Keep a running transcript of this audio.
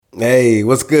Hey,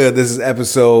 what's good? This is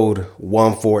episode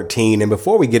 114. And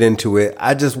before we get into it,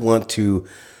 I just want to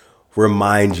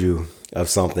remind you of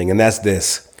something, and that's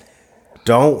this.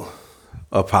 Don't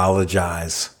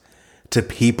apologize to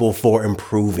people for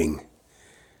improving.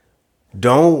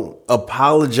 Don't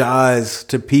apologize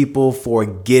to people for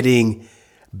getting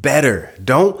better.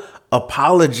 Don't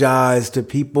apologize to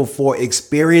people for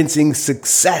experiencing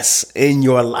success in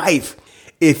your life.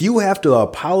 If you have to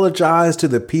apologize to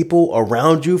the people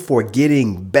around you for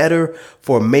getting better,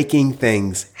 for making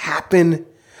things happen,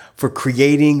 for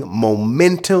creating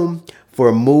momentum,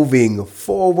 for moving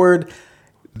forward,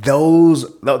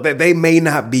 they may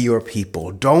not be your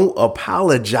people. Don't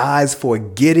apologize for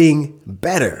getting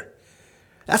better.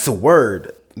 That's a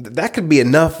word. That could be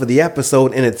enough for the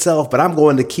episode in itself, but I'm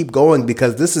going to keep going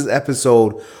because this is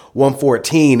episode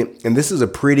 114, and this is a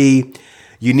pretty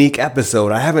unique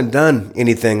episode. I haven't done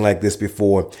anything like this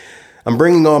before. I'm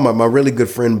bringing on my really good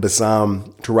friend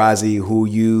Bassam Tarazi, who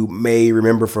you may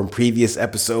remember from previous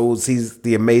episodes. He's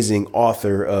the amazing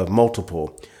author of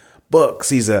multiple books.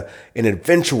 He's an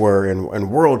adventurer and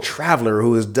world traveler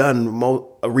who has done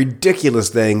ridiculous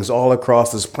things all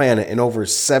across this planet in over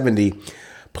 70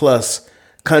 plus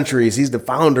countries. He's the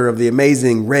founder of the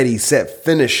amazing Ready, Set,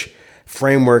 Finish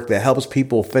framework that helps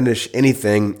people finish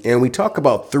anything. And we talk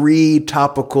about three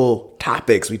topical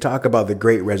topics. We talk about the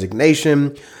Great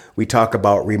Resignation. We talk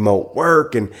about remote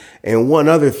work and one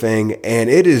other thing. And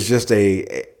it is just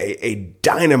a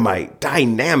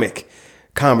dynamic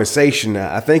conversation.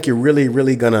 I think you're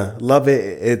really going to love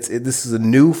it. This is a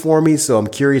new for me, so I'm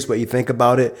curious what you think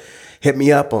about it. Hit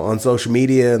me up on social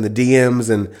media and the DMs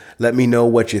and let me know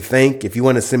what you think. If you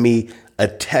want to send me a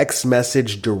text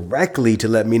message directly to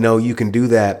let me know, you can do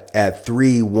that at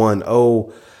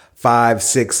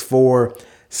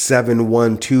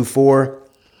 310-564-7124.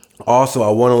 Also, I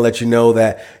want to let you know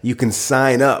that you can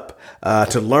sign up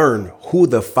to learn who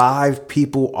the 5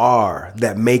 people are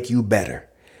that make you better.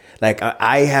 Like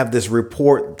I have this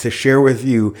report to share with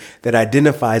you that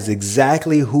identifies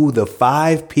exactly who the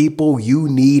 5 people you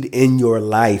need in your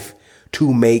life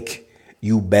to make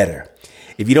you better.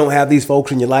 If you don't have these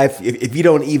folks in your life, if you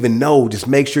don't even know, just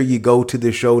make sure you go to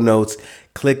the show notes,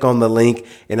 click on the link,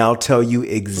 and I'll tell you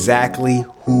exactly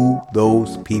who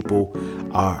those people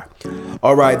are.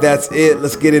 All right, that's it.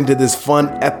 Let's get into this fun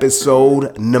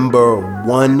episode number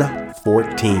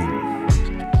 114.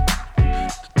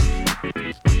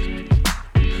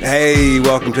 Hey,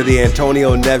 welcome to the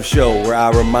Antonio Neves Show, where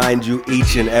I remind you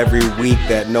each and every week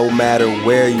that no matter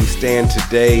where you stand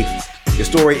today, your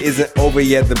story isn't over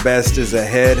yet. The best is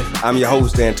ahead. I'm your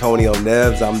host, Antonio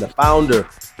Neves. I'm the founder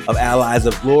of Allies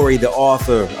of Glory, the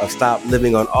author of Stop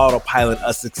Living on Autopilot,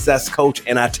 a success coach,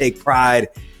 and I take pride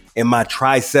in my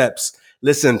triceps.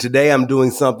 Listen, today I'm doing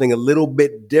something a little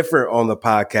bit different on the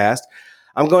podcast.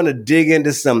 I'm going to dig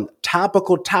into some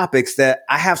topical topics that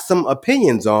I have some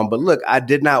opinions on, but look, I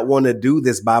did not want to do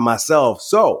this by myself.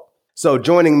 So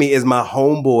joining me is my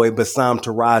homeboy, Bassam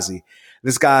Tarazi.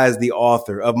 This guy is the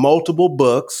author of multiple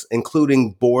books,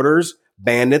 including Borders,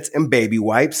 Bandits, and Baby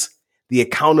Wipes, The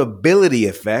Accountability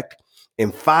Effect,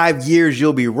 In 5 Years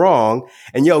You'll Be Wrong.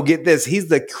 And yo, get this, he's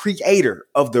the creator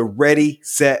of the Ready,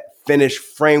 Set, Finish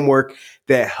framework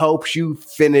that helps you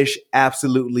finish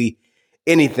absolutely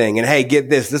anything. And hey,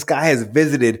 get this guy has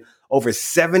visited over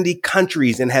 70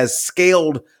 countries and has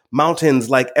scaled mountains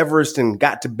like Everest and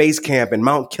got to base camp and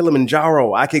Mount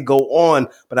Kilimanjaro. I could go on,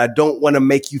 but I don't want to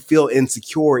make you feel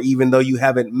insecure, even though you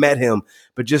haven't met him.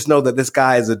 But just know that this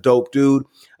guy is a dope dude.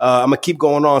 I'm going to keep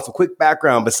going on. So quick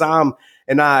background, Bassam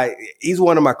and he's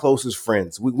one of my closest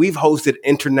friends. We've hosted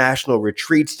international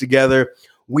retreats together.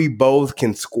 We both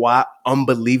can squat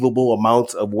unbelievable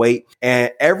amounts of weight.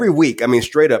 And every week, I mean,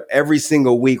 straight up, every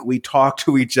single week, we talk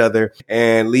to each other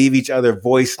and leave each other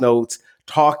voice notes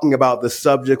talking about the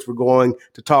subjects we're going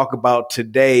to talk about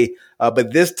today.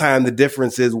 But this time, the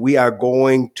difference is we are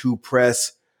going to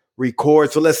press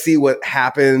record. So let's see what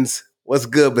happens. What's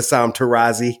good, Bassam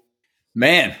Tarazi?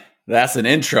 Man, that's an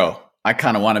intro. I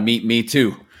kind of want to meet me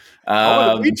too. I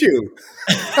want to meet you.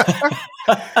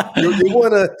 You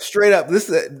want to straight up this.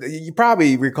 You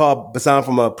probably recall Bassam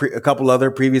from a couple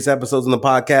other previous episodes in the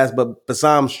podcast, but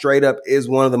Bassam straight up is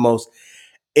one of the most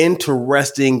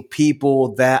interesting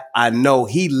people that I know.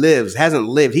 He lives an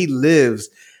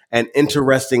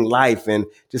interesting life, and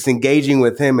just engaging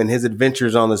with him and his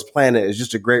adventures on this planet is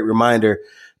just a great reminder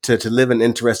to live an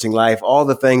interesting life. All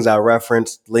the things I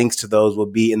referenced, links to those will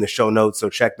be in the show notes, so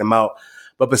check them out.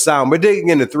 But Bassam, we're digging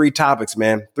into 3 topics,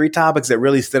 man. 3 topics that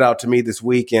really stood out to me this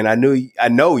week. And I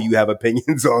know you have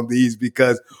opinions on these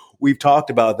because we've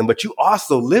talked about them, but you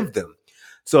also lived them.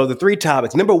 So the 3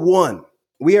 topics. Number 1,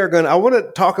 I want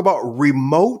to talk about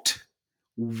remote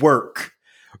work.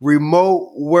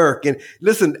 Remote work. And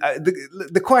listen,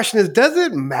 the question is, does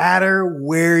it matter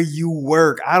where you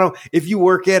work? If you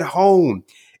work at home,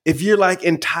 if you're like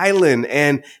in Thailand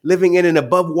and living in an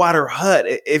above water hut,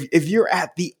 if you're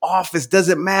at the office,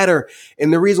 doesn't matter.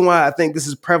 And the reason why I think this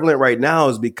is prevalent right now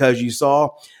is because you saw,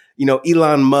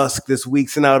 Elon Musk this week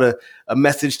sent out a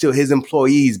message to his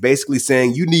employees basically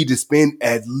saying you need to spend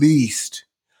at least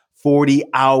 40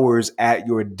 hours at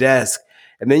your desk.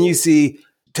 And then you see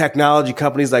technology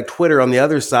companies like Twitter on the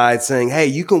other side saying, hey,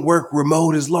 you can work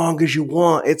remote as long as you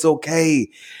want. It's okay.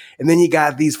 And then you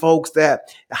got these folks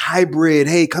that hybrid,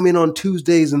 hey, come in on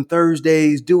Tuesdays and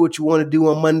Thursdays, do what you want to do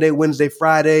on Monday, Wednesday,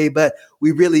 Friday. But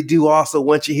we really do also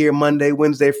want you here Monday,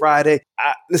 Wednesday, Friday.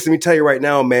 Listen, let me tell you right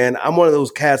now, man, I'm one of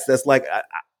those cats that's like,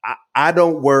 I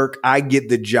don't work. I get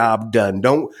the job done.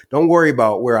 Don't worry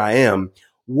about where I am.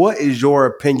 What is your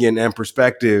opinion and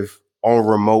perspective on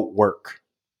remote work?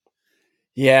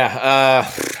 Yeah.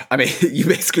 I mean, you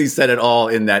basically said it all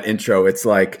in that intro. It's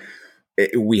like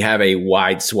we have a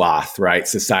wide swath, right?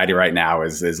 Society right now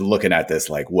is looking at this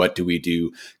like, what do we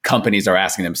do? Companies are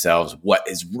asking themselves, what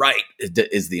is right?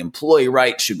 Is the employee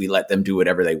right? Should we let them do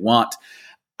whatever they want?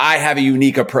 I have a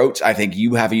unique approach. I think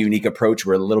you have a unique approach.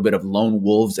 We're a little bit of lone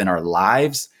wolves in our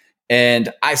lives.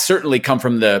 And I certainly come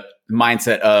from the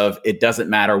mindset of it doesn't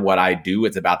matter what I do.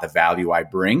 It's about the value I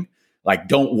bring. Like,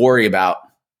 don't worry about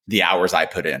the hours I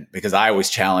put in, because I always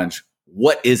challenge,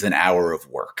 what is an hour of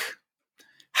work?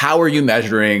 How are you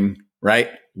measuring, right?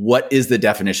 What is the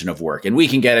definition of work? And we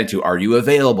can get into, are you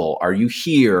available? Are you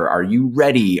here? Are you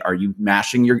ready? Are you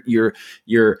mashing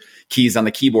your keys on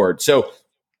the keyboard? So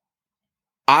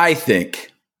I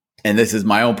think, and this is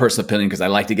my own personal opinion because I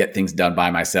like to get things done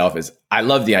by myself, is I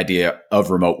love the idea of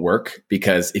remote work,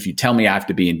 because if you tell me I have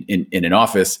to be in an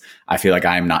office, I feel like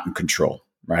I am not in control.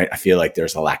 Right? I feel like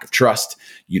there's a lack of trust.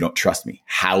 You don't trust me.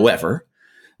 However,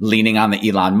 leaning on the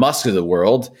Elon Musk of the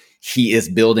world, he is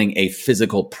building a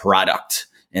physical product,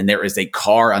 and there is a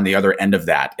car on the other end of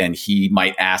that. And he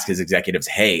might ask his executives,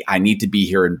 hey, I need to be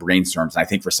here in brainstorms. And I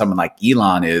think for someone like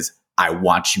Elon is, I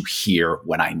want you here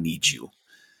when I need you.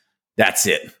 That's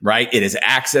it, right? It is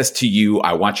access to you.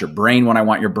 I want your brain when I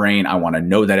want your brain. I want to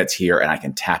know that it's here and I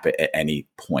can tap it at any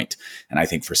point. And I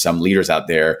think for some leaders out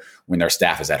there, when their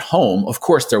staff is at home, of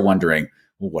course, they're wondering,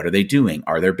 well, what are they doing?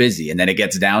 Are they busy? And then it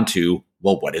gets down to,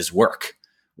 well, what is work?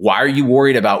 Why are you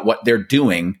worried about what they're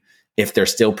doing if they're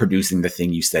still producing the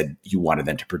thing you said you wanted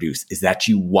them to produce? Is that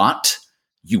you want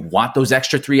those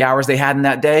extra 3 hours they had in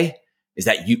that day? Is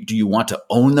that do you want to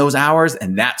own those hours?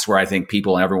 And that's where I think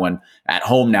people and everyone at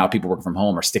home now, people working from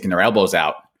home, are sticking their elbows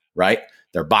out, right?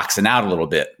 They're boxing out a little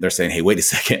bit. They're saying, hey, wait a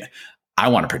second. I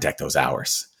want to protect those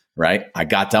hours, right? I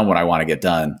got done what I want to get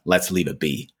done. Let's leave it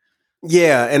be.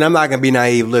 Yeah, and I'm not going to be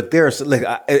naive. Look,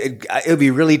 it'll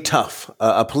be really tough.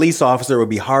 A police officer would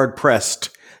be hard pressed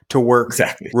to work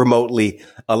remotely.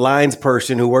 A lines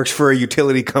person who works for a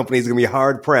utility company is going to be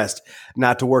hard pressed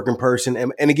not to work in person.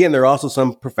 And again, there are also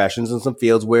some professions and some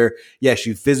fields where, yes,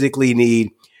 you physically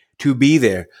need to be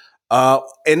there.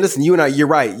 And listen, you're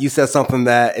right. You said something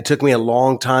that it took me a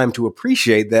long time to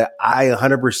appreciate, that I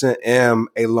 100% am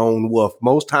a lone wolf.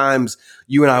 Most times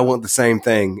you and I want the same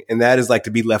thing, and that is like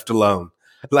to be left alone.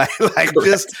 Like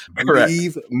just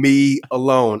leave me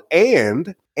alone.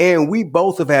 And we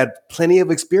both have had plenty of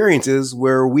experiences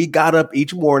where we got up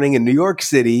each morning in New York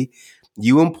City,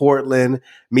 you in Portland,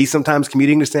 me sometimes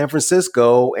commuting to San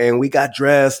Francisco, and we got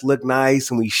dressed, looked nice,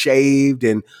 and we shaved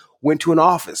and went to an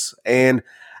office. And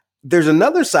there's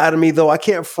another side of me, though, I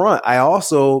can't front.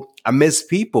 I miss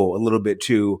people a little bit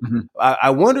too. Mm-hmm.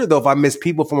 I wonder, though, if I miss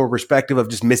people from a perspective of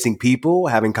just missing people,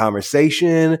 having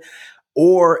conversation,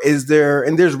 or is there,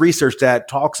 and there's research that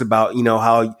talks about,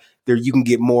 how there you can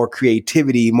get more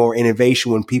creativity, more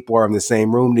innovation when people are in the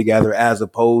same room together, as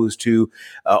opposed to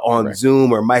on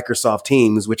Zoom or Microsoft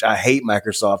Teams, which I hate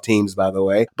Microsoft Teams, by the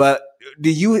way. But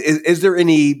is there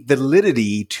any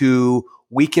validity to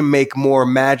we can make more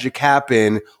magic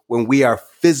happen when we are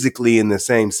physically in the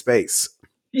same space?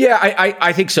 Yeah,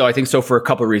 I think so. I think so for a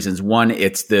couple of reasons. One,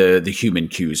 it's the human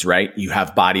cues, right? You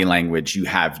have body language. You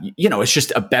have, it's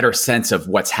just a better sense of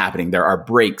what's happening. There are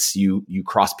breaks. You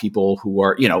cross people who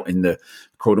are, in the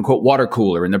quote unquote water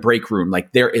cooler, in the break room.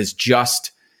 Like, there is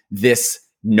just this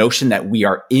notion that we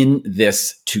are in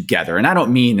this together. And I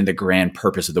don't mean in the grand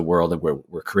purpose of the world that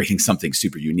we're creating something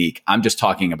super unique. I'm just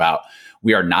talking about,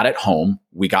 we are not at home.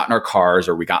 We got in our cars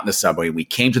or we got in the subway. We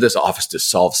came to this office to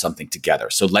solve something together.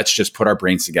 So let's just put our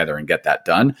brains together and get that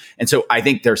done. And so I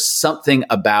think there's something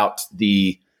about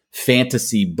the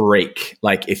fantasy break.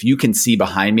 Like if you can see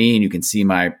behind me and you can see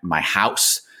my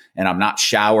house and I'm not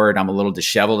showered, I'm a little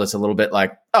disheveled. It's a little bit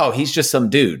like, oh, he's just some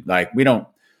dude. Like we don't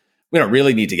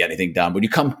really need to get anything done.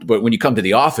 But when you come to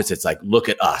the office, it's like, look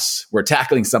at us. We're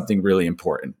tackling something really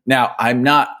important. Now, I'm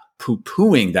not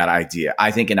poo-pooing that idea.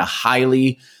 I think in a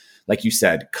highly, like you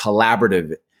said,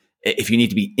 collaborative, if you need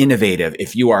to be innovative,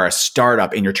 if you are a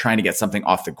startup and you're trying to get something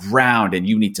off the ground and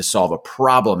you need to solve a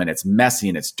problem and it's messy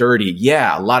and it's dirty,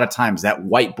 yeah, a lot of times that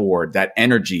whiteboard, that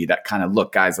energy, that kind of,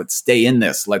 look, guys, let's stay in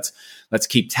this. Let's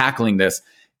keep tackling this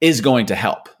is going to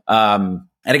help.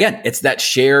 And again, it's that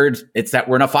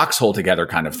we're in a foxhole together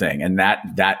kind of thing. And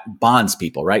that bonds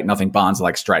people, right? Nothing bonds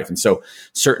like strife. And so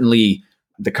certainly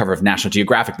the cover of National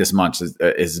Geographic this month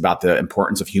is about the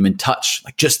importance of human touch,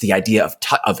 like just the idea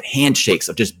of handshakes,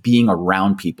 of just being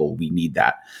around people. We need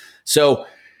that. So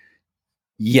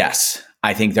yes,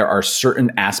 I think there are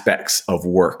certain aspects of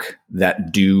work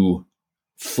that do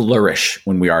flourish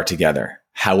when we are together.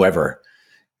 However,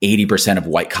 80% of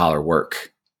white collar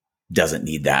work doesn't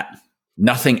need that.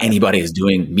 Nothing anybody is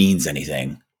doing means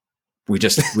anything. We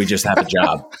just have a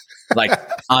job. Like,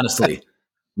 honestly,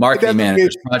 marketing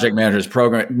managers, project managers,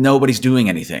 program, nobody's doing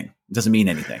anything. It doesn't mean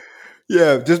anything.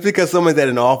 Yeah, just because someone's at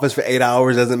an office for 8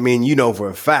 hours doesn't mean you know for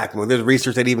a fact. Well, there's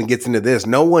research that even gets into this.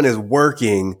 No one is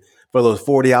working for those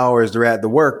 40 hours they're at the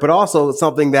work, but also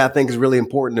something that I think is really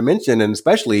important to mention. And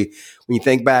especially when you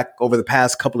think back over the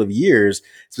past couple of years,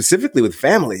 specifically with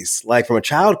families, like from a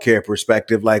childcare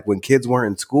perspective, like when kids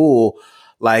weren't in school,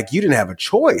 like you didn't have a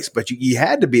choice, but you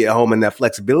had to be at home, and that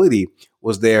flexibility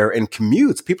was there. And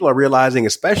commutes, people are realizing,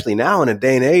 especially now in a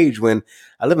day and age when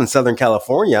I live in Southern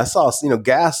California, I saw,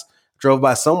 gas drove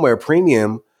by somewhere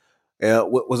premium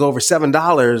was over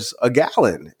 $7 a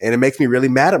gallon. And it makes me really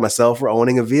mad at myself for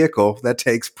owning a vehicle that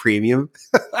takes premium.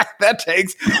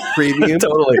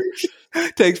 Totally.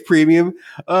 Takes premium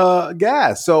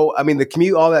gas. So, I mean, the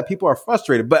commute, all that, people are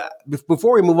frustrated. But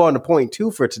before we move on to point 2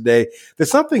 for today,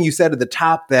 there's something you said at the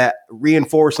top that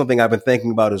reinforced something I've been thinking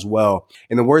about as well.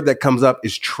 And the word that comes up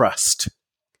is trust.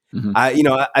 Mm-hmm.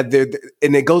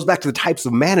 And it goes back to the types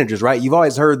of managers, right? You've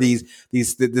always heard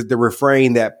the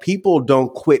refrain that people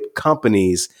don't quit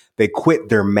companies, they quit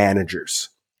their managers.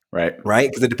 Right.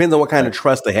 Because it depends on what kind of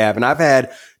trust they have. And I've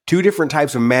had 2 different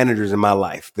types of managers in my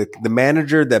life. The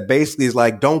manager that basically is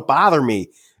like, don't bother me.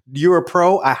 You're a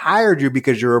pro. I hired you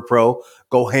because you're a pro.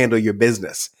 Go handle your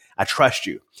business. I trust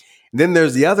you. And then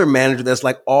there's the other manager that's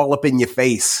like all up in your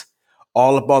face,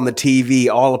 all up on the TV,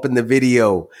 all up in the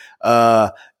video.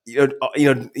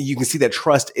 You can see that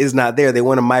trust is not there. They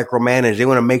want to micromanage. They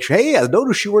want to make sure, hey, I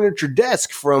noticed you weren't at your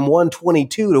desk from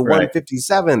 122 to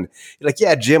 157. You're like,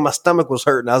 yeah, Jim, my stomach was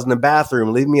hurting. I was in the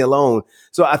bathroom. Leave me alone.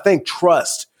 So I think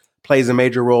trust plays a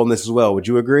major role in this as well. Would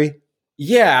you agree?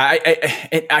 Yeah,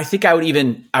 I think I would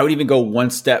even go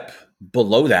one step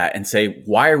below that and say,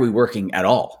 why are we working at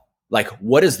all? Like,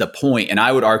 what is the point? And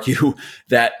I would argue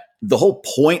that the whole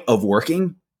point of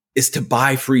working is to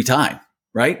buy free time.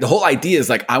 Right? The whole idea is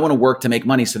like, I want to work to make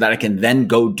money so that I can then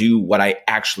go do what I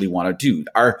actually want to do.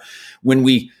 When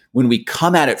we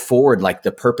come at it forward, like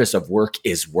the purpose of work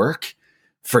is work,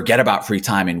 forget about free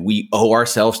time and we owe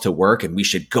ourselves to work and we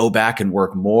should go back and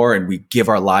work more and we give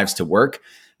our lives to work.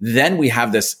 Then we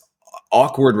have this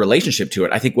awkward relationship to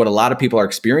it. I think what a lot of people are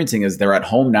experiencing is they're at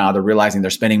home now, they're realizing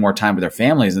they're spending more time with their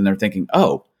families and they're thinking,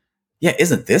 oh, yeah,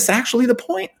 isn't this actually the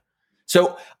point?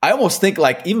 So I almost think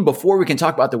like even before we can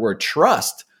talk about the word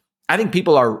trust, I think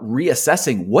people are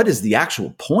reassessing what is the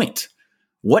actual point?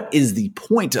 What is the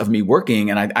point of me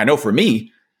working? And I know for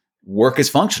me, work is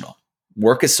functional.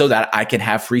 Work is so that I can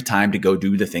have free time to go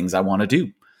do the things I want to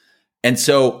do. And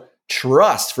so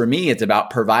trust for me, it's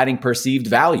about providing perceived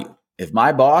value. If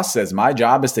my boss says my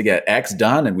job is to get X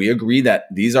done and we agree that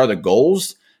these are the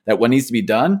goals, that what needs to be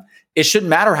done, it shouldn't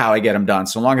matter how I get them done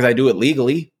so long as I do it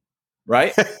legally.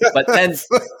 Right.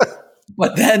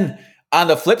 But then on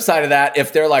the flip side of that,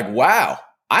 if they're like, wow,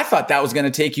 I thought that was going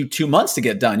to take you 2 months to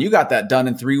get done. You got that done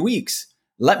in 3 weeks.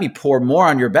 Let me pour more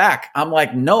on your back. I'm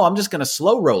like, no, I'm just going to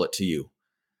slow roll it to you.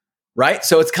 Right.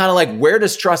 So it's kind of like, where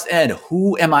does trust end?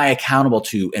 Who am I accountable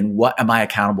to and what am I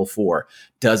accountable for?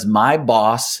 Does my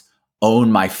boss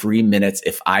own my free minutes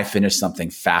if I finish something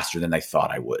faster than they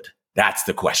thought I would? That's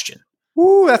the question.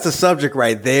 Ooh, that's a subject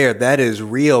right there. That is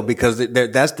real because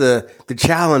that's the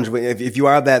challenge. If you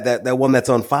are that one that's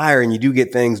on fire and you do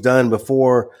get things done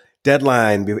before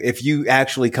deadline, if you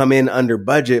actually come in under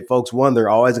budget, folks, they're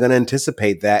always going to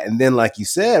anticipate that. And then, like you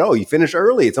said, oh, you finished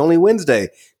early. It's only Wednesday.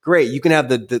 Great. You can have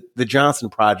the Johnson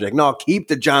project. No, keep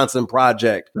the Johnson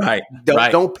project. Right.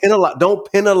 Don't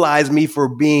penalize me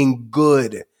for being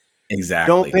good. Don't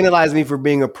Exactly. penalize me for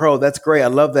being a pro. That's great. I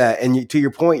love that. And to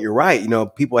your point, you're right.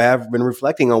 People have been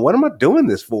reflecting on, what am I doing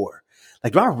this for?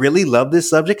 Like, do I really love this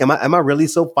subject? Am I really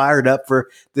so fired up for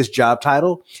this job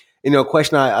title? A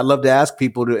question I love to ask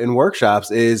people in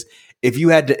workshops is, if you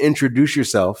had to introduce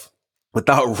yourself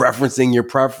without referencing your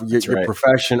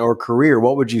profession or career,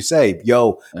 what would you say?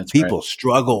 Yo, That's people right.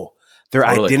 struggle. Their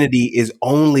Totally. identity is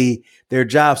only their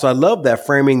job. So I love that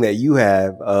framing that you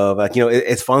have of, like,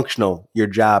 it's functional, your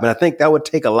job. And I think that would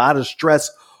take a lot of stress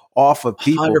off of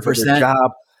people 100%. for their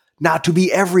job not to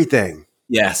be everything.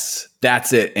 Yes,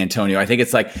 that's it, Antonio. I think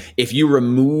it's like, if you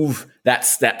remove that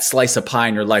slice of pie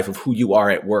in your life of who you are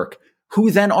at work,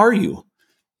 who then are you?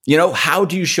 How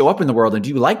do you show up in the world, and do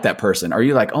you like that person? Are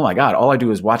you like, oh my God, all I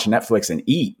do is watch Netflix and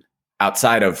eat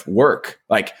outside of work?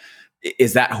 Like,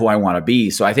 is that who I want to be?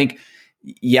 So I think,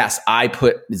 yes, I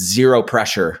put zero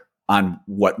pressure on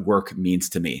what work means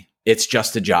to me. It's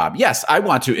just a job. Yes, I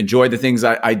want to enjoy the things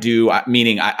I do,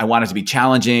 meaning I want it to be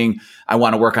challenging. I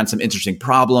want to work on some interesting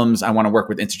problems. I want to work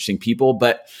with interesting people.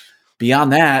 But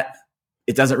beyond that,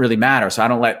 it doesn't really matter. So I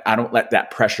don't let that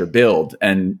pressure build.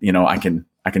 And,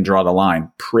 I can draw the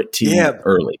line pretty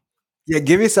early. Yeah,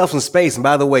 give yourself some space. And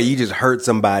by the way, you just hurt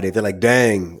somebody. They're like,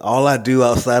 dang, all I do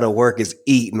outside of work is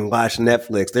eat and watch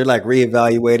Netflix. They're like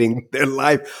reevaluating their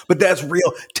life. But that's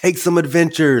real. Take some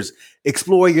adventures.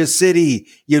 Explore your city,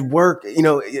 your work.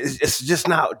 It's just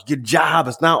not your job.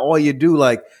 It's not all you do.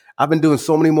 Like, I've been doing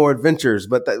so many more adventures,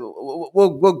 but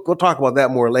we'll talk about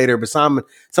that more later. But some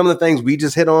of the things we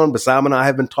just hit on, Bassam and I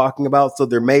have been talking about. So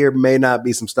there may or may not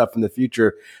be some stuff in the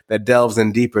future that delves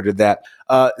in deeper to that.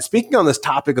 Speaking on this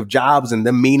topic of jobs and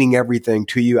them meaning everything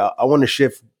to you, I want to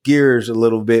shift gears a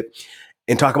little bit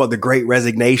and talk about the Great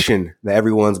Resignation that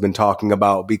everyone's been talking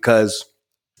about, because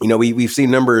we've seen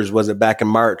numbers. Was it back in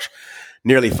March?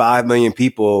 Nearly 5 million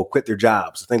people quit their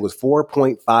jobs. I think it was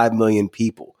 4.5 million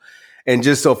people. And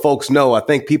just so folks know, I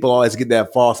think people always get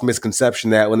that false misconception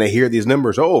that when they hear these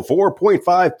numbers,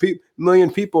 4.5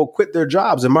 million people quit their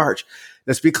jobs in March.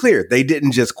 Let's be clear. They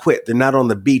didn't just quit. They're not on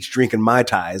the beach drinking Mai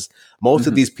Tais. Most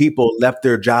of these people left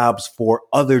their jobs for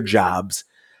other jobs,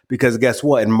 because guess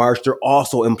what? In March, they're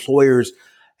also employers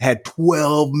had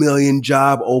 12 million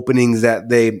job openings that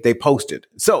they posted.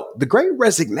 So the Great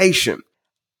Resignation,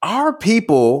 are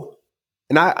people,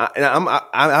 and I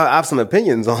have some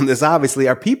opinions on this, obviously,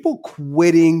 are people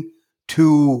quitting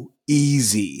too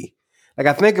easy? Like,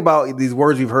 I think about these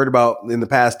words we've heard about in the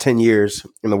past 10 years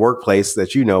in the workplace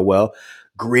that well,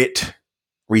 grit,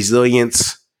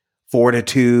 resilience,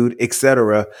 fortitude,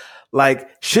 etc. Like,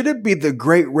 should it be the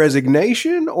Great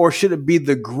Resignation, or should it be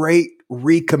the Great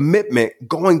Recommitment?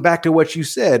 Going back to what you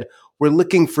said, we're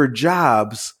looking for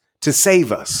jobs to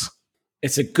save us.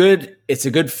 It's a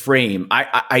good frame.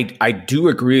 I do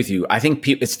agree with you. I think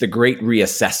it's the great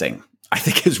reassessing. I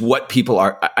think is what people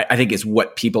are. I think is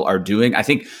what people are doing. I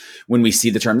think when we see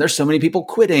the term, there's so many people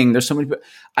quitting. There's so many.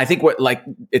 I think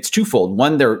it's twofold.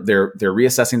 One, they're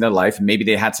reassessing their life. Maybe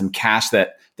they had some cash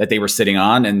that they were sitting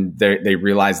on, and they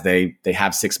realize they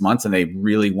have 6 months, and they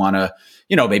really want to.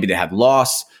 Maybe they had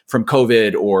loss from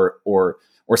COVID or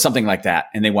something like that,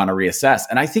 and they want to reassess.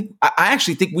 And I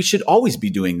actually think we should always be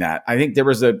doing that. I think there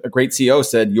was a great CEO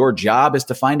said, your job is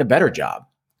to find a better job,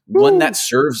 one that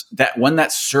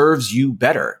serves you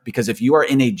better. Because if you are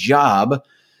in a job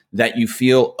that you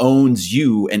feel owns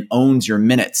you and owns your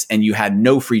minutes, and you had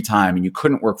no free time, and you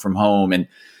couldn't work from home, and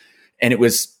it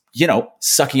was,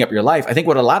 sucking up your life. I think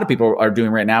what a lot of people are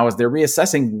doing right now is they're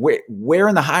reassessing where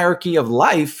in the hierarchy of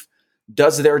life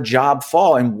does their job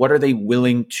fall, and what are they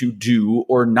willing to do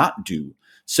or not do?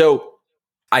 So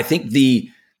I think the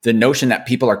notion that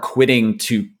people are quitting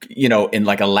to, in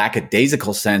like a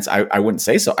lackadaisical sense, I wouldn't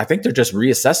say so. I think they're just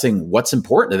reassessing what's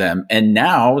important to them. And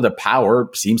now the power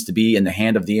seems to be in the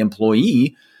hand of the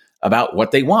employee about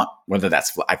what they want, whether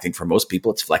that's, I think for most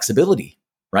people, it's flexibility,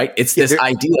 right? It's this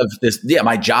idea of this,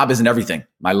 my job isn't everything.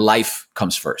 My life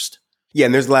comes first. Yeah,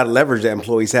 and there's a lot of leverage that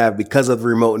employees have because of the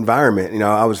remote environment.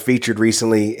 I was featured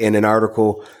recently in an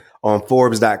article on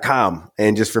Forbes.com.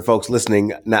 And just for folks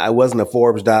listening, now it wasn't a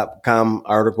Forbes.com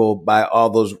article by all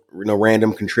those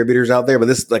random contributors out there, but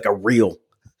this is like a real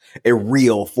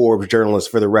Forbes journalist.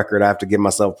 For the record, I have to give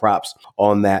myself props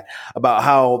on that, about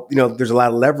how, there's a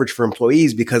lot of leverage for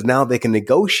employees because now they can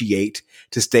negotiate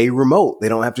to stay remote. They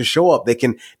don't have to show up. They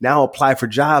can now apply for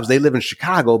jobs. They live in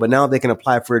Chicago, but now they can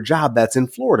apply for a job that's in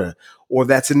Florida or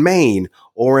that's in Maine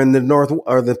or in the North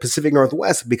or the Pacific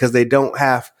Northwest because they don't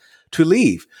have to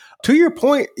leave. To your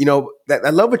point, that I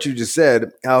love what you just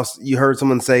said, how you heard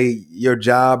someone say your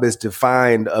job is to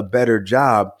find a better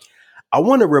job. I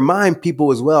want to remind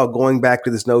people as well, going back to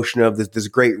this notion of this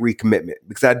great recommitment,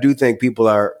 because I do think people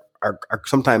are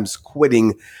sometimes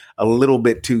quitting a little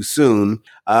bit too soon.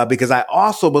 Because I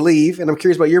also believe, and I'm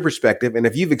curious about your perspective, and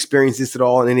if you've experienced this at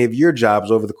all in any of your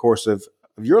jobs over the course of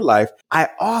your life, I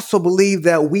also believe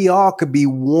that we all could be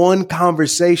one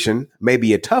conversation,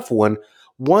 maybe a tough one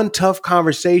tough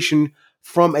conversation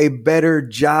from a better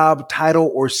job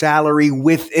title or salary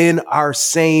within our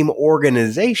same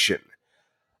organization.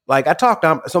 Like I talk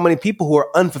to so many people who are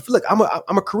unfulfilled. Look,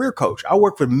 I'm a career coach. I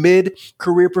work for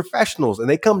mid-career professionals, and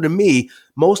they come to me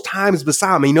most times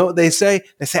beside me. You know what they say?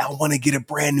 They say, I want to get a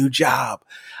brand new job.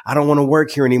 I don't want to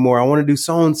work here anymore. I want to do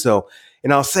so-and-so.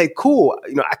 And I'll say, cool,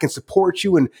 I can support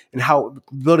you in how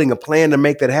building a plan to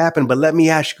make that happen. But let me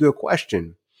ask you a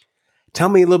question. Tell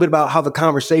me a little bit about how the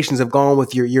conversations have gone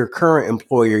with your current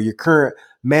employer, your current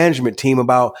management team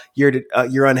about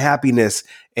your unhappiness.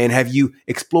 And have you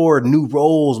explored new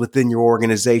roles within your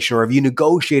organization, or have you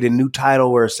negotiated a new title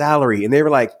or a salary? And they were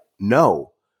like,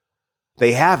 no,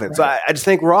 they haven't. Right. So I just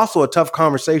think we're also a tough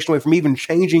conversation away from even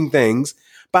changing things.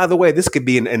 By the way, this could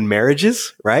be in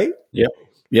marriages, right? Yep.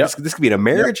 This could be in a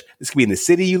marriage. Yep. This could be in the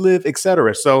city you live, et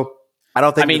cetera. So I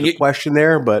don't think there's a question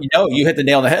there, but you hit the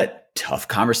nail on the head. Tough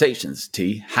conversations,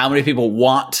 T. How many people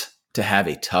want to have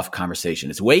a tough conversation?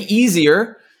 It's way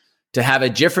easier to have a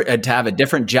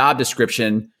different job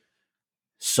description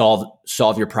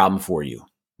solve your problem for you,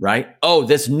 right? Oh,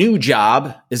 this new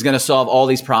job is going to solve all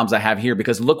these problems I have here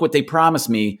because look what they promised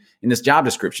me in this job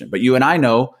description. But you and I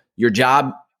know your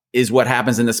job is what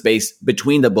happens in the space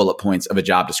between the bullet points of a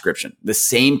job description. The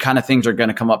same kind of things are going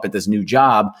to come up at this new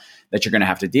job that you're going to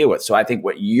have to deal with. So I think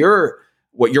what you're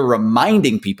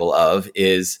reminding people of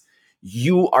is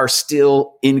you are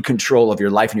still in control of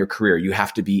your life and your career. You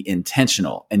have to be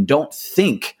intentional and don't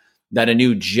think that a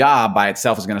new job by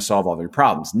itself is going to solve all your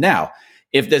problems. Now,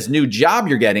 if this new job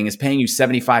you're getting is paying you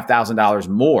 $75,000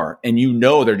 more and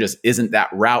there just isn't that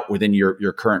route within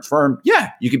your current firm,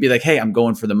 yeah, you could be like, hey, I'm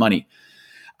going for the money.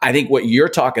 I think what you're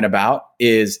talking about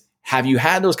is, have you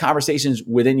had those conversations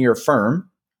within your firm?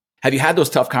 Have you had those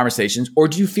tough conversations, or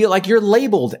do you feel like you're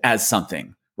labeled as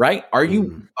something, right? Are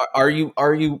you,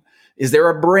 is there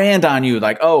a brand on you?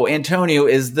 Like, oh, Antonio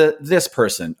is this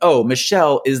person. Oh,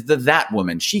 Michelle is that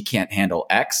woman. She can't handle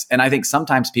X. And I think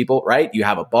sometimes people, right? You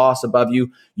have a boss above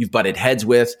you, you've butted heads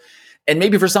with, and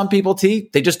maybe for some people, T,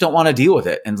 they just don't want to deal with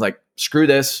it. And it's like, screw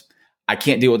this. I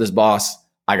can't deal with this boss.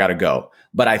 I got to go.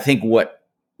 But I think what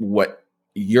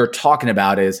you're talking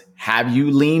about is, have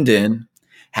you leaned in?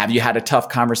 Have you had a tough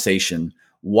conversation?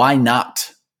 Why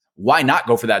not? Why not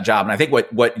go for that job? And I think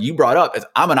what you brought up is,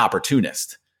 I'm an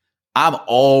opportunist. I'm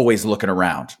always looking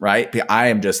around, right? I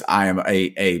am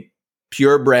a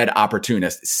purebred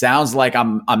opportunist. It sounds like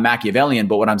I'm Machiavellian,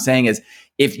 but what I'm saying is,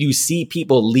 if you see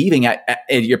people leaving at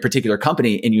your particular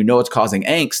company and it's causing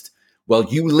angst, well,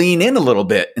 you lean in a little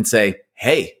bit and say,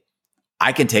 hey,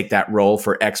 I can take that role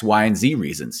for X, Y, and Z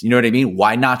reasons. You know what I mean?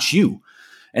 Why not you?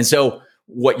 And so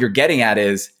what you're getting at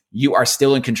is, you are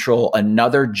still in control.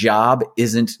 Another job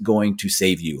isn't going to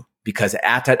save you, because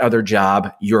at that other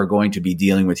job, you're going to be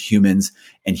dealing with humans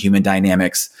and human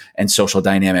dynamics and social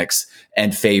dynamics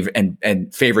and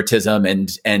favoritism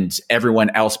and everyone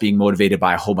else being motivated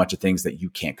by a whole bunch of things that you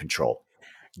can't control.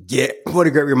 Yeah, what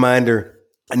a great reminder.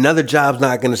 Another job's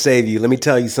not going to save you. Let me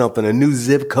tell you something. A new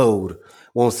zip code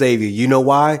won't save you. You know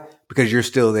why? Because you're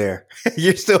still there.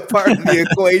 You're still part of the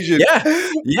equation.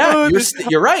 Yeah.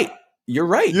 You're right. You're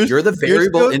right. You're the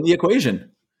variable in the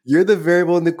equation. You're the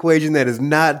variable in the equation that is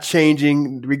not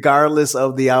changing regardless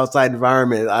of the outside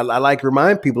environment. I like to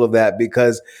remind people of that,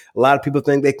 because a lot of people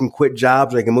think they can quit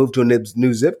jobs, they can move to a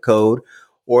new zip code,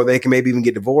 or they can maybe even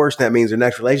get divorced. That means their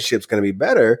next relationship is going to be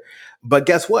better. But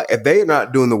guess what? If they're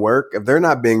not doing the work, if they're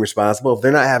not being responsible, if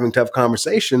they're not having tough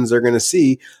conversations, they're going to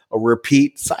see a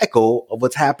repeat cycle of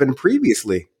what's happened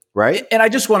previously, right? And I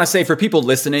just want to say, for people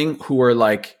listening who are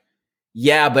like,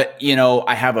 yeah, but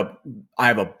I have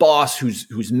a boss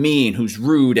who's mean, who's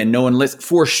rude, and no one listens,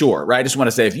 for sure, right? I just want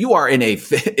to say, if you are in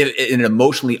an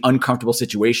emotionally uncomfortable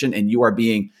situation and you are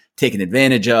being taken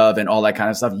advantage of and all that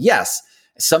kind of stuff, yes,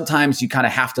 sometimes you kind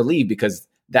of have to leave because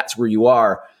that's where you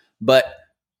are. But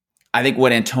I think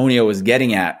what Antonio is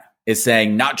getting at is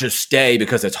saying, not just stay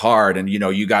because it's hard and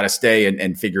you got to stay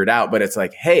and figure it out, but it's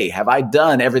like, hey, have I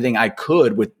done everything I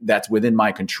could that's within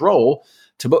my control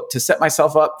to set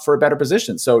myself up for a better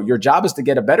position? So your job is to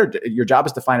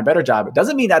find a better job. It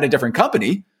doesn't mean at a different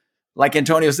company. Like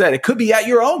Antonio said, it could be at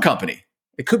your own company.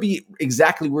 It could be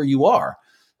exactly where you are.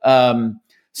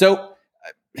 So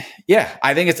yeah,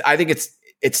 I think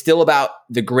it's still about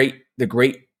the great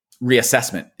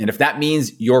reassessment. And if that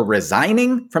means you're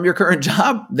resigning from your current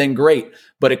job, then great.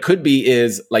 But it could be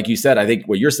is, like you said, I think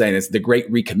what you're saying is the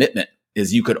great recommitment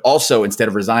is you could also, instead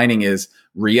of resigning, is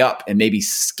re-up and maybe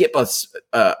skip a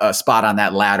spot on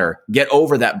that ladder, get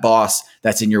over that boss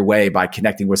that's in your way by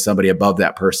connecting with somebody above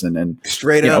that person. And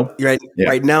straight up,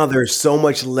 right now, there's so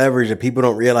much leverage that people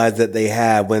don't realize that they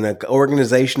have when an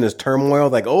organization is turmoil.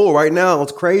 Like, oh, right now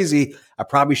it's crazy. I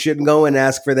probably shouldn't go and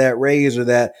ask for that raise or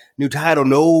that new title.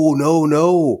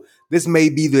 No. This may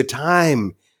be the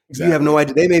time. Exactly. You have no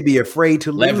idea. They may be afraid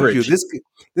to lose you.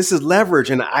 This is leverage,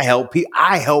 and I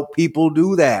help people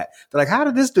do that. They're like, how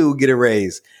did this dude get a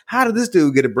raise? How did this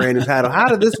dude get a brand new title? How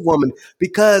did this woman?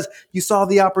 Because you saw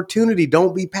the opportunity.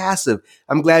 Don't be passive.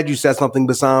 I'm glad you said something,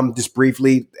 Bassam, just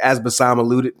briefly, as Bassam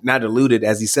alluded,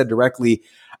 as he said directly.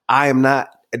 I am not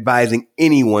advising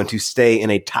anyone to stay in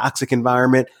a toxic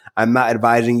environment. I'm not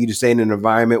advising you to stay in an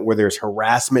environment where there's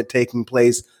harassment taking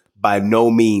place. By no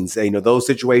means. Those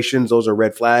situations, those are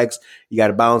red flags. You got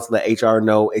to bounce, let HR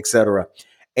know, et cetera.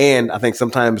 And I think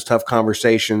sometimes tough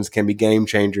conversations can be game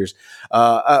changers.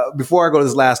 Before I go to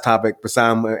this last topic,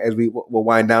 Bassam, as we will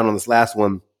wind down on this last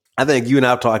one, I think you and I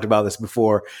have talked about this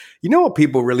before. You know what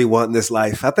people really want in this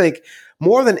life? I think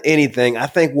more than anything, I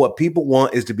think what people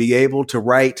want is to be able to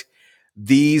write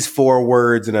these 4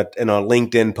 words in a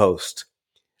LinkedIn post.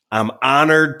 I'm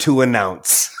honored to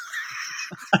announce.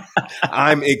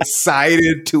 I'm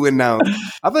excited to announce.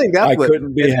 I think that's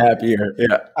couldn't be happier.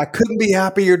 Yeah. I couldn't be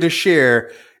happier to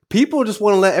share. People just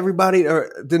want to let everybody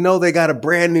to know they got a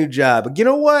brand new job. But you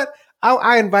know what?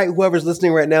 I invite whoever's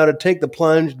listening right now to take the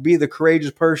plunge, be the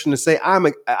courageous person to say, I'm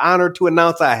honored to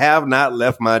announce I have not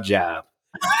left my job.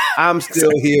 I'm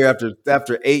still here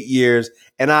after 8 years,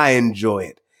 and I enjoy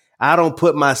it. I don't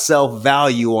put my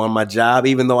self-value on my job,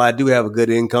 even though I do have a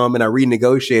good income, and I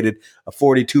renegotiated a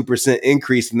 42%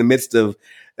 increase in the midst of.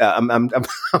 I'm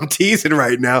teasing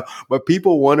right now, but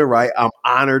people want to write. I'm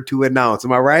honored to announce.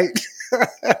 Am I right?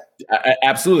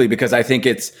 Absolutely, because I think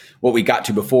it's what we got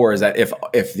to before is that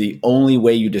if the only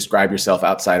way you describe yourself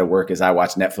outside of work is I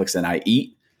watch Netflix and I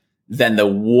eat, then the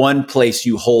one place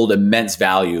you hold immense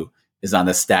value is on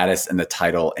the status and the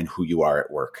title and who you are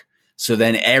at work. So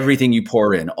then everything you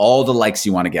pour in, all the likes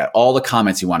you want to get, all the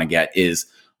comments you want to get is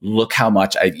look how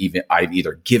much I've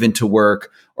either given to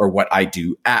work or what I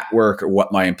do at work or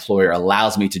what my employer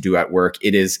allows me to do at work.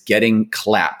 It is getting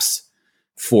claps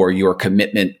for your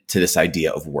commitment to this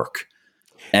idea of work.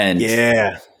 And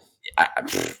yeah,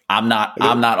 I'm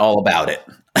not all about it.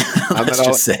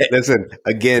 Listen,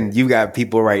 again, you got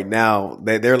people right now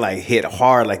that they're like hit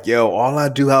hard. Like, yo, all I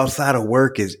do outside of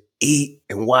work is eat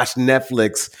and watch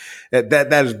Netflix.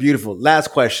 That is beautiful.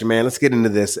 Last question, man. Let's get into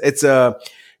this. It's a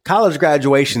college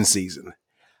graduation season.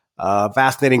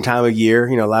 Fascinating time of year.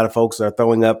 A lot of folks are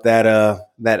throwing up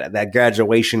that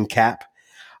graduation cap.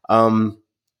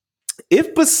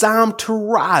 If Bassam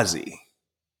Tarazi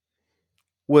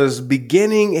was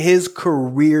beginning his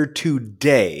career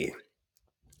today,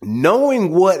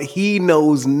 knowing what he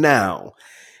knows now,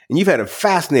 and you've had a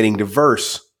fascinating,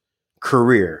 diverse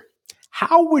career,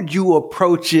 how would you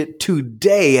approach it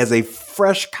today as a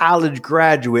fresh college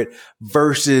graduate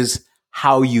versus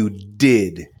how you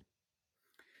did?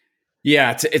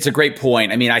 Yeah, it's a great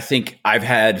point. I mean, I think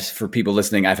for people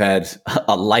listening, I've had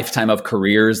a lifetime of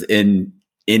careers in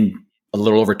a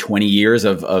little over 20 years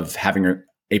of having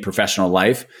a professional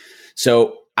life.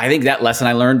 So I think that lesson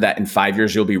I learned that in 5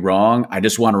 years you'll be wrong. I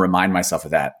just want to remind myself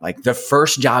of that. Like the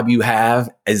first job you have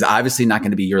is obviously not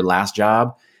going to be your last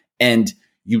job. And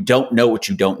you don't know what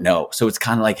you don't know. So it's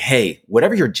kind of like, hey,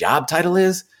 whatever your job title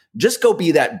is, just go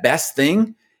be that best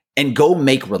thing and go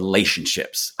make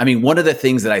relationships. I mean, one of the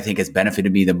things that I think has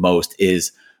benefited me the most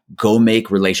is go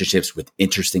make relationships with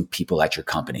interesting people at your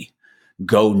company.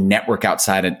 Go network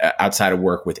outside of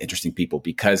work with interesting people,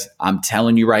 because I'm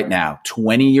telling you right now,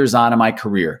 20 years on in my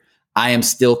career, I am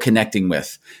still connecting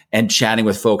with and chatting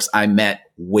with folks I met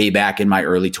way back in my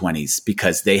early 20s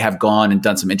because they have gone and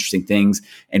done some interesting things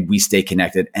and we stay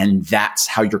connected. And that's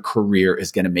how your career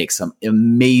is going to make some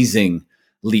amazing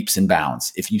leaps and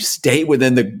bounds. If you stay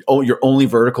within your only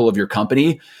vertical of your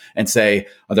company and say,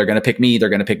 oh, they're going to pick me, they're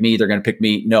going to pick me, they're going to pick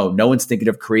me. No one's thinking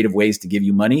of creative ways to give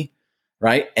you money,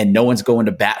 right? And no one's going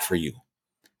to bat for you.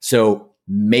 So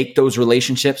make those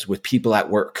relationships with people at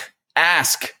work.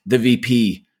 Ask the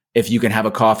VP if you can have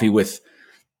a coffee with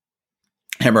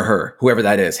him or her, whoever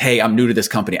that is. Hey, I'm new to this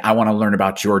company. I want to learn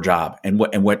about your job and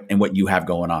what you have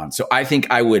going on. So I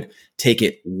think I would take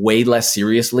it way less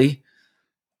seriously.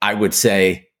 I would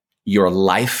say your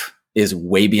life is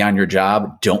way beyond your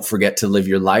job. Don't forget to live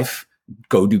your life.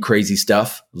 go do crazy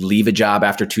stuff, leave a job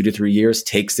after 2 to 3 years,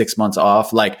 take 6 months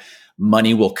off. Like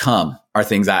money will come are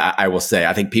things I will say.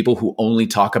 I think people who only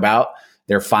talk about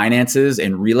their finances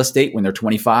and real estate when they're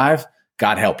 25,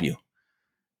 God help you.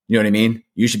 You know what I mean?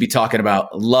 You should be talking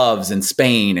about loves and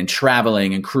Spain and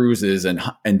traveling and cruises and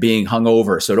being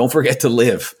hungover. So don't forget to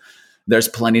live. There's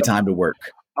plenty of time to work.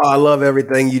 Oh, I love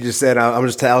everything you just said. I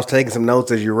was taking some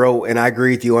notes as you wrote, and I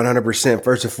agree with you 100%.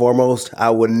 First and foremost, I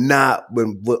would not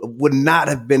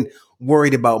have been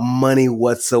worried about money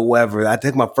whatsoever. I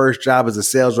took my first job as a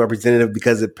sales representative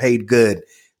because it paid good,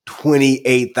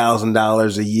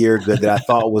 $28,000 a year, good, that I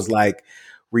thought was like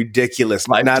ridiculous.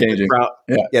 Not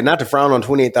to frown on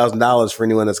 $28,000 for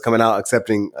anyone that's coming out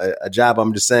accepting a job.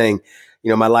 I'm just saying,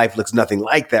 my life looks nothing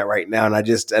like that right now. And I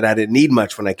didn't need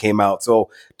much when I came out.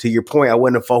 So to your point, I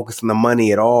wouldn't have focused on the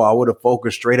money at all. I would have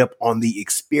focused straight up on the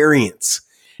experiences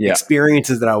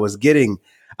that I was getting.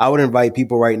 I would invite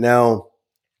people right now.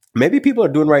 Maybe people are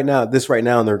doing this right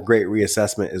now in their great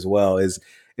reassessment as well, is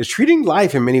treating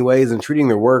life in many ways and treating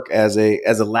their work as a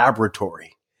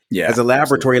laboratory. Yeah. As a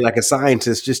laboratory, absolutely. Like a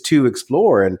scientist, just to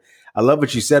explore. And I love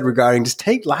what you said regarding just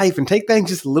take life and take things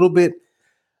just a little bit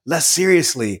less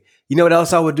seriously. You know what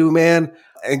else I would do, man?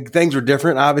 And things were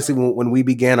different. Obviously, when we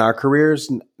began our careers,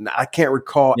 I can't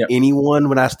recall anyone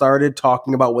when I started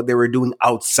talking about what they were doing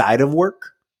outside of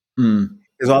work.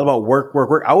 It's all about work, work,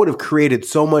 work. I would have created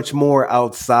so much more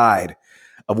outside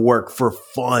of work for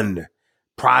fun,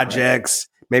 projects,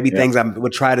 maybe things I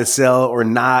would try to sell or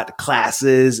not,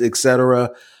 classes,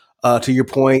 etc. To your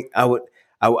point, I would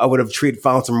have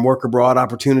found some work abroad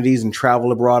opportunities and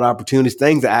travel abroad opportunities,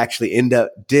 things that I actually end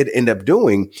up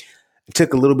doing. It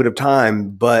took a little bit of time,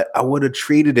 but I would have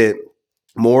treated it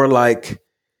more like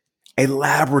a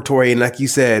laboratory. And like you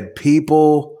said,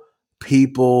 people.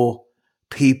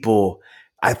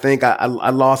 I think I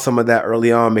lost some of that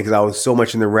early on because I was so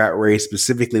much in the rat race,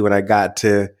 specifically when I got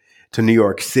to New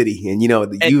York City. And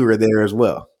you were there as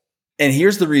well. And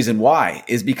here's the reason why,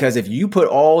 is because if you put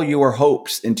all your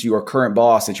hopes into your current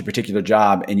boss at your particular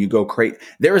job and you go crazy,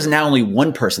 there is now only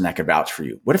one person that could vouch for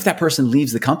you. What if that person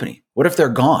leaves the company? What if they're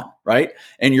gone, right?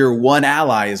 And your one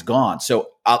ally is gone. So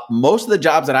most of the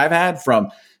jobs that I've had, from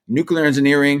nuclear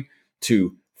engineering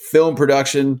to film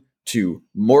production to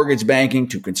mortgage banking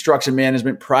to construction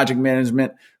management, project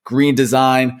management, green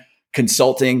design,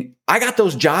 consulting, I got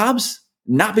those jobs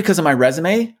not because of my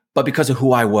resume, but because of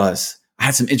who I was. I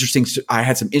had some interesting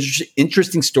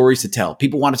stories to tell.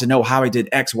 People wanted to know how I did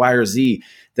X, Y, or Z,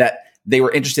 that they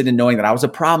were interested in knowing that I was a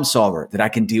problem solver, that I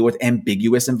can deal with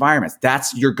ambiguous environments.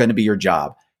 That's going to be your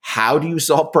job. How do you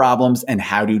solve problems and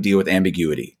how do you deal with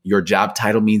ambiguity? Your job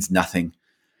title means nothing.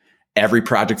 Every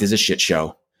project is a shit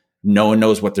show. No one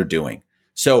knows what they're doing.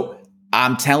 So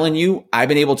I'm telling you, I've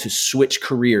been able to switch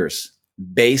careers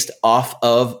based off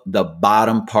of the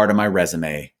bottom part of my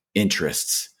resume,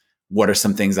 interests. What are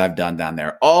some things I've done down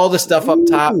there? All the stuff up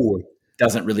top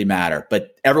doesn't really matter. But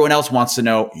everyone else wants to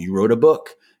know, you wrote a book.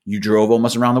 You drove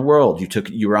almost around the world.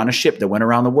 You were on a ship that went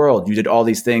around the world. You did all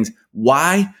these things.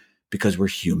 Why? Because we're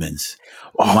humans.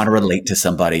 We want to relate to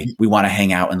somebody. We want to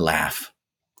hang out and laugh.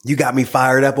 You got me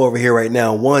fired up over here right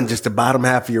now. One, just the bottom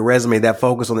half of your resume, that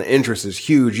focus on the interest is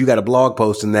huge. You got a blog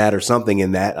post in that or something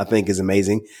in that, I think is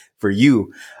amazing for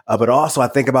you. But also I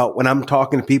think about when I'm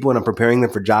talking to people and I'm preparing them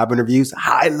for job interviews,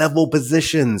 high level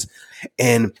positions.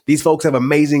 And these folks have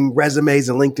amazing resumes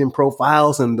and LinkedIn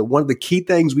profiles. And one of the key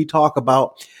things we talk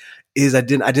about is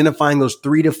identifying those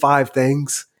 3 to 5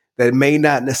 things that may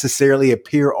not necessarily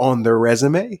appear on their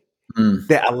resume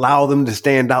that allow them to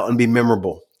stand out and be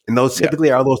memorable. And those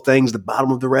typically are those things, the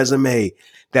bottom of the resume,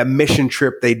 that mission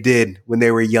trip they did when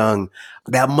they were young,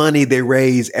 that money they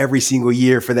raise every single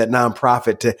year for that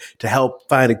nonprofit to help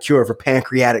find a cure for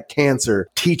pancreatic cancer,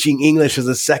 teaching English as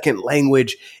a second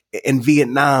language in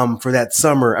Vietnam for that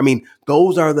summer. I mean,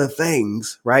 those are the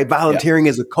things, right? Volunteering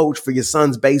as a coach for your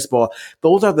son's baseball.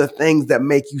 Those are the things that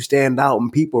make you stand out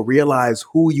and people realize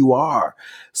who you are.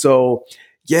 So,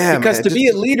 yeah. Because to be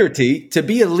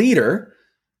a leader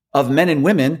of men and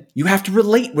women, you have to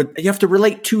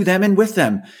relate to them and with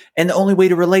them. And the only way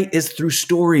to relate is through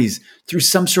stories, through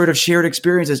some sort of shared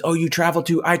experiences. Oh, you travel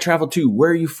to, I travel to,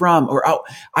 where are you from? Or, oh,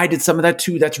 I did some of that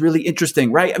too. That's really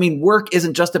interesting, right? I mean, work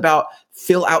isn't just about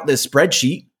fill out this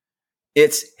spreadsheet.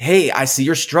 It's, hey, I see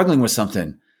you're struggling with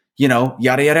something, yada,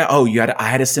 yada. Oh, I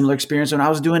had a similar experience when I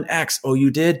was doing X. Oh, you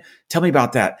did? Tell me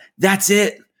about that. That's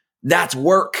it. That's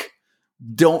work.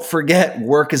 Don't forget,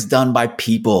 work is done by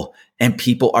people. And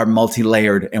people are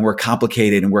multi-layered and we're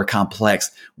complicated and we're complex.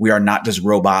 We are not just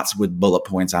robots with bullet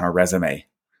points on our resume.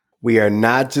 We are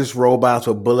not just robots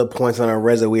with bullet points on our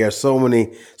resume. We are so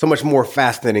much more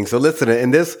fascinating. So listen,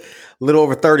 in this little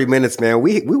over 30 minutes, man,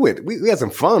 we had some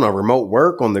fun on remote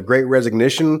work, on the great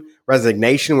resignation,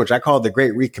 which I called the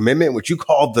great recommitment, which you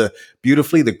called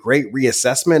beautifully the great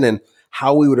reassessment, and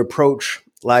how we would approach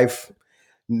life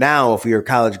now if we are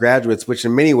college graduates, which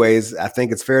in many ways, I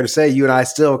think it's fair to say you and I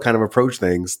still kind of approach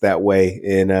things that way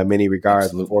in many regards.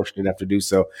 Absolutely. Fortunate enough to do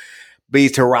so. B.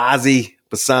 Tarazi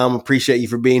Bassam, appreciate you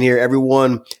for being here.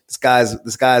 Everyone,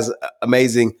 this guy's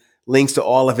amazing. Links to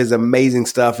all of his amazing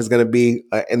stuff is going to be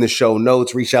in the show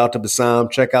notes. Reach out to Bassam.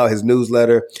 Check out his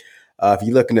newsletter. If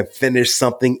you're looking to finish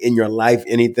something in your life,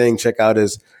 anything, check out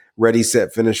his Ready,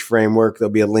 Set, Finish framework. There'll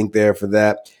be a link there for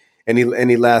that.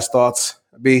 Any last thoughts,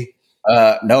 B?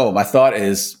 No, my thought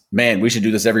is, man, we should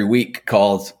do this every week,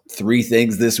 called 3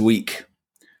 Things This Week.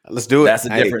 Let's do it. That's a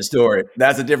different story.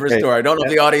 That's a different story. I don't know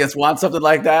if the audience wants something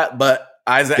like that, but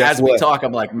as we talk,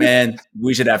 I'm like, man,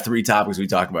 we should have 3 topics we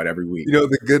talk about every week. You know,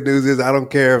 the good news is I don't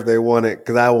care if they want it,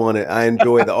 because I want it. I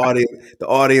enjoy the audience. The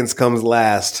audience comes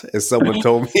last, as someone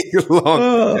told me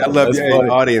long. I love you,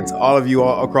 audience. All of you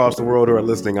all across the world who are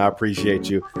listening, I appreciate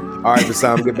you. All right,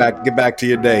 Bassam, get back to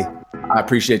your day. I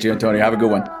appreciate you, Antonio. Have a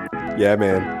good one. Yeah,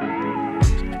 man.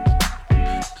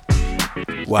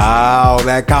 Wow,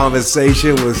 that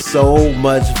conversation was so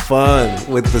much fun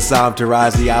with Bassam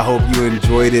Tarazi. I hope you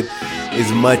enjoyed it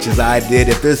as much as I did.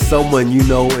 If there's someone you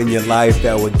know in your life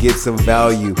that would get some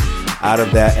value out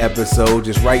of that episode,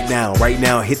 just right now,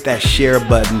 hit that share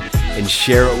button and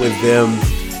share it with them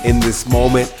in this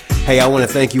moment. Hey, I want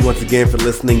to thank you once again for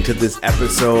listening to this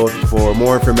episode. For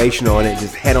more information on it,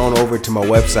 just head on over to my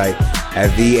website at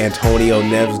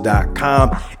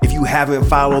theantonioneves.com. If you haven't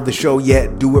followed the show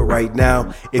yet, do it right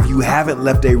now. If you haven't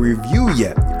left a review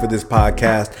yet for this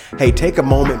podcast, hey, take a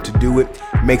moment to do it.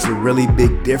 It makes a really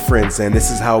big difference, and this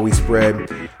is how we spread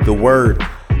the word.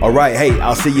 All right, hey,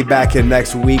 I'll see you back here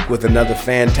next week with another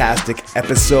fantastic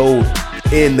episode.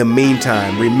 In the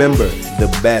meantime, remember,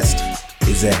 the best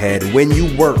is ahead. When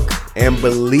you work and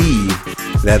believe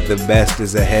that the best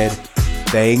is ahead,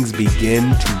 things begin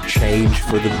to change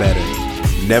for the better.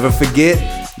 Never forget,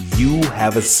 you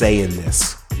have a say in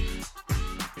this.